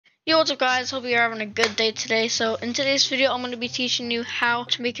Yo, what's up guys? Hope you're having a good day today. So in today's video, I'm going to be teaching you how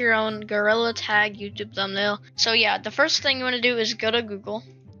to make your own gorilla tag YouTube thumbnail. So yeah, the first thing you want to do is go to Google.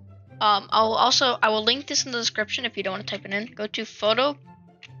 I will link this in the description if you don't want to type it in. Go to photopea.com.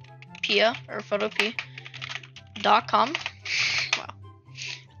 Wow.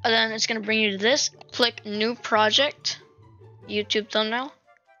 And then it's going to bring you to this. Click new project, YouTube thumbnail,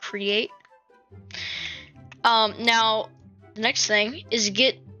 create. Now the next thing is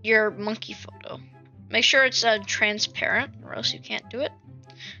get your monkey photo. Make sure it's transparent or else you can't do it.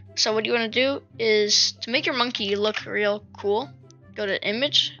 So what you want to do is to make your monkey look real cool, go to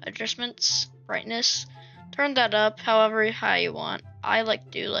image, adjustments, brightness, turn that up however high you want. I like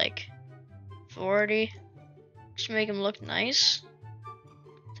to do like 40 just to make him look nice.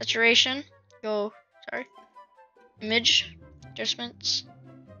 Saturation, image, adjustments,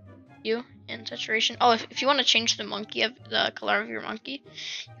 hue, and saturation. Oh, if you want to change the color of your monkey,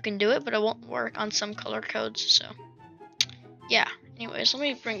 you can do it, but it won't work on some color codes. So yeah, anyways, let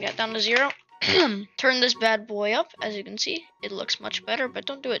me bring that down to 0. Turn this bad boy up. As you can see, it looks much better, but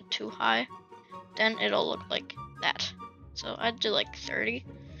don't do it too high, then it'll look like that. So I'd do like 30.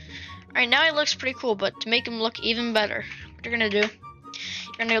 Alright, now he looks pretty cool, but to make him look even better, what you're gonna do,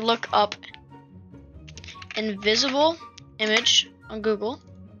 you're gonna look up invisible image on Google.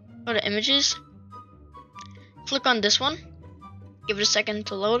 Go to images, click on this one, give it a second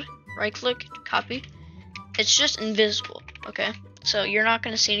to load, right click, copy. It's just invisible, okay? So you're not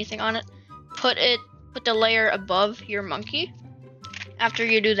gonna see anything on it. Put the layer above your monkey. After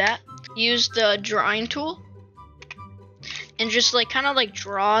you do that, use the drawing tool and just kind of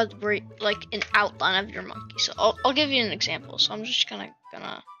draw like an outline of your monkey. So I'll give you an example. So I'm just gonna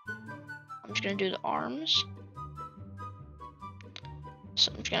do the arms. So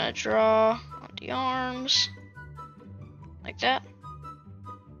I'm just gonna draw on the arms like that,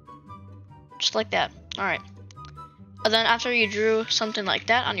 just like that. All right. And then after you drew something like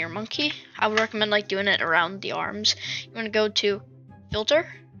that on your monkey, I would recommend doing it around the arms. You want to go to filter,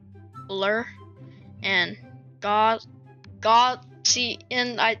 blur, and I don't know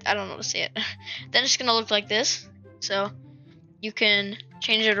how to say it. Then it's gonna look like this. So you can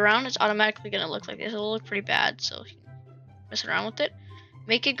change it around. It's automatically gonna look like this. It'll look pretty bad, so mess around with it.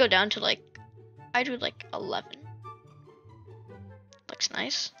 Make it go down to I do 11. Looks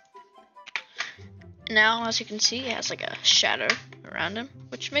nice. Now, as you can see, it has a shadow around him,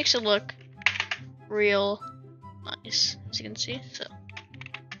 which makes it look real nice, as you can see. So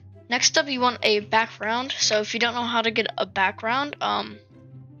next up, you want a background. So if you don't know how to get a background,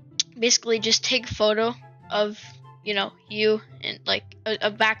 basically just take a photo of you and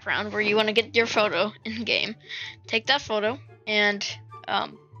a background where you want to get your photo in game. Take that photo and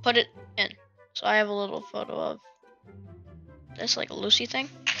put it in. So I have a little photo of this, a Lucy thing.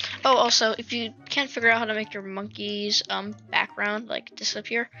 Oh, also, if you can't figure out how to make your monkey's background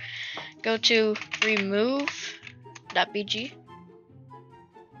disappear, go to remove.bg.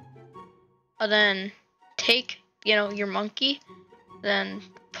 And then take your monkey, then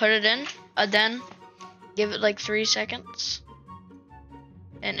put it in, and then give it 3 seconds,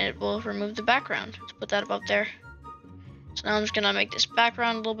 and it will remove the background. Let's put that above there. So now I'm just gonna make this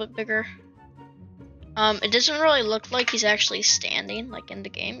background a little bit bigger. It doesn't really look like he's actually standing in the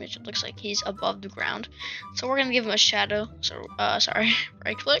game. It looks like he's above the ground. So we're gonna give him a shadow. So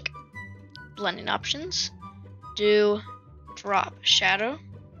right click, blending options, do drop shadow,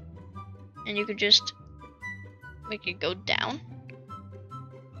 and you could just make it go down.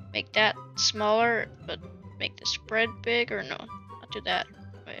 Make that smaller, but make the spread big, or no, not do that.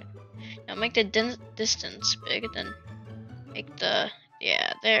 Wait, now make the distance big, then make the,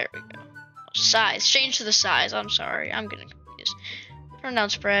 yeah, there we go. Size, change to the size. I'm sorry, I'm getting confused. Turn down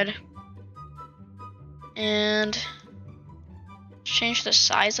spread and change the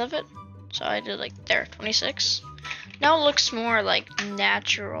size of it. So I did there, 26. Now it looks more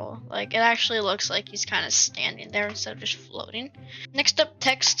natural. It actually looks like he's kind of standing there instead of just floating. Next up,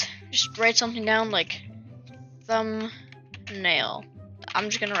 text. Just write something down thumbnail. I'm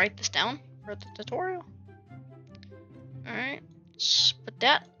just gonna write this down for the tutorial. Alright, let's put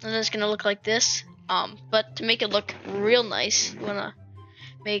that, and then it's gonna look like this. But to make it look real nice, you wanna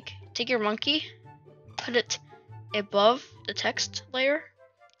take your monkey, put it above the text layer,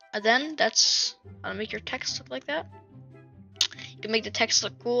 and then that's how to make your text look like that. You can make the text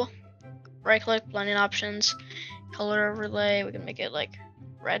look cool. Right click, blending options, color overlay. We can make it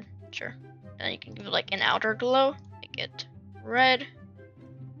red, sure. And then you can give it an outer glow, make it red.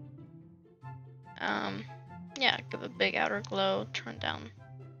 Yeah, give a big outer glow, turn down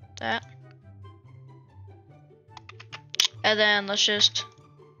that. And then let's just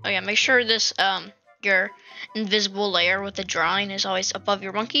Oh yeah, make sure this your invisible layer with the drawing is always above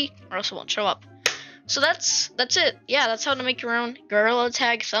your monkey, or else it won't show up. So that's it. Yeah, that's how to make your own gorilla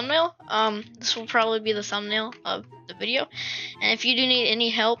tag thumbnail. This will probably be the thumbnail of the video. And if you do need any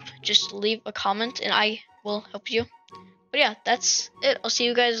help, just leave a comment and I will help you. But yeah, that's it. I'll see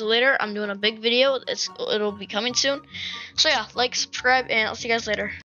you guys later. I'm doing a big video. It'll be coming soon. So yeah, like, subscribe, and I'll see you guys later.